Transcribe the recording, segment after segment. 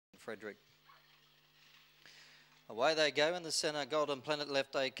Frederick. Away they go in the centre. Golden Planet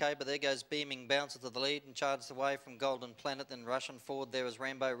left okay, but there goes Beaming Bouncer to the lead and charged away from Golden Planet. Then rushing forward there was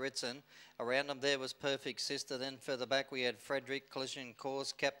Rainbow Ritson. Around them there was Perfect Sister. Then further back we had Frederick, Collision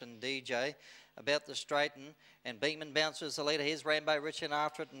Course, Captain DJ. About the straighten, and Beaming Bouncer is the leader. Here's Rainbow Ritson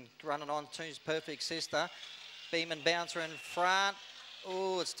after it and running on to's Perfect Sister. Beaming Bouncer in front.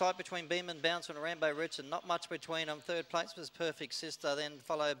 Oh, it's tight between Beaming Bouncer and Rainbow Ritson. Not much between them. Third place was Perfect Sister, then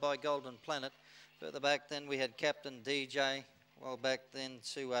followed by Golden Planet. Further back then we had Captain DJ. Well back then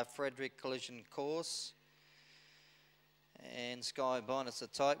to Frederick, Collision Course. And Sky Bond. It's a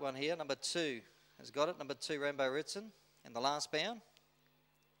tight one here. Number 2 has got it. Number 2, Rainbow Ritson. In the last bound.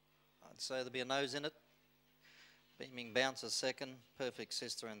 I'd say there'll be a nose in it. Beaming Bouncer second. Perfect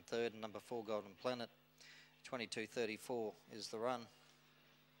Sister in third. And number 4, Golden Planet. 22.34 is the run.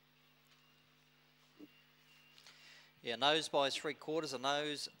 Yeah, nose by 3/4, a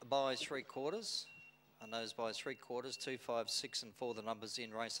nose by 3/4, a nose by 3/4, 2, 5, 6 and 4 the numbers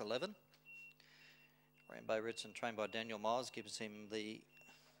in race 11. Rainbow Ritson, trained by Daniel Miles, gives him the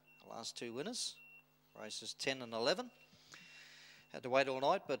last 2 winners. Races 10 and 11. Had to wait all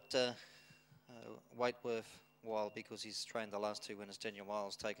night, but wait worthwhile because he's trained the last 2 winners. Daniel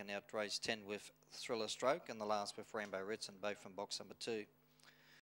Miles taken out race 10 with Thriller Stroke and the last with Rainbow Ritson, both from box number 2.